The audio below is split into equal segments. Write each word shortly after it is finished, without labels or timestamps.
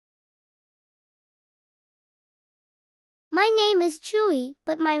My name is Chewy,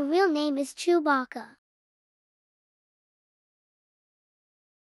 but my real name is Chewbacca.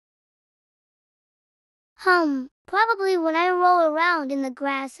 Probably when I roll around in the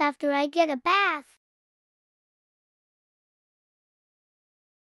grass after I get a bath.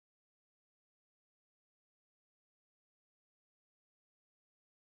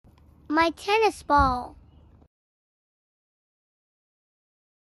 My tennis ball.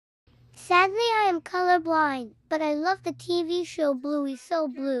 Sadly, I am colorblind, but I love the TV show Bluey So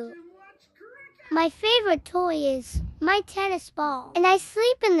Blue. My favorite toy is my tennis ball, and I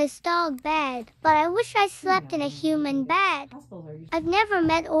sleep in this dog bed, but I wish I slept in a human bed. I've never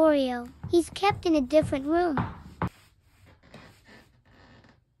met Oreo. He's kept in a different room.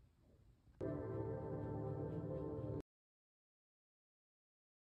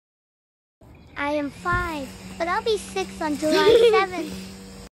 I am 5, but I'll be 6 on July 7th.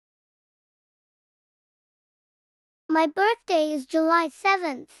 My birthday is July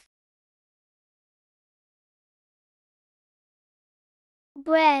 7th.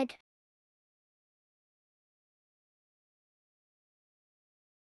 Bread.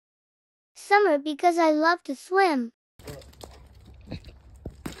 Summer because I love to swim.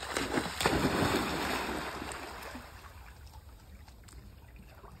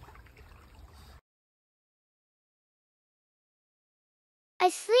 I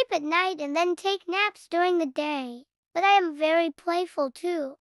sleep at night and then take naps during the day, but I am very playful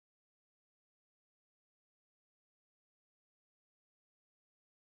too.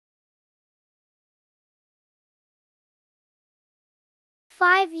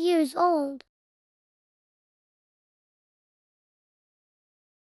 5 years old.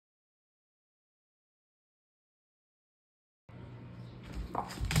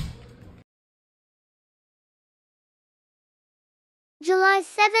 July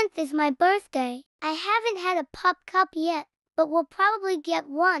 7th is my birthday. I haven't had a pup cup yet, but will probably get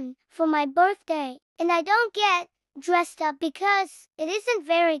one for my birthday. And I don't get dressed up because it isn't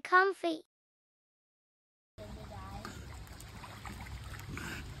very comfy.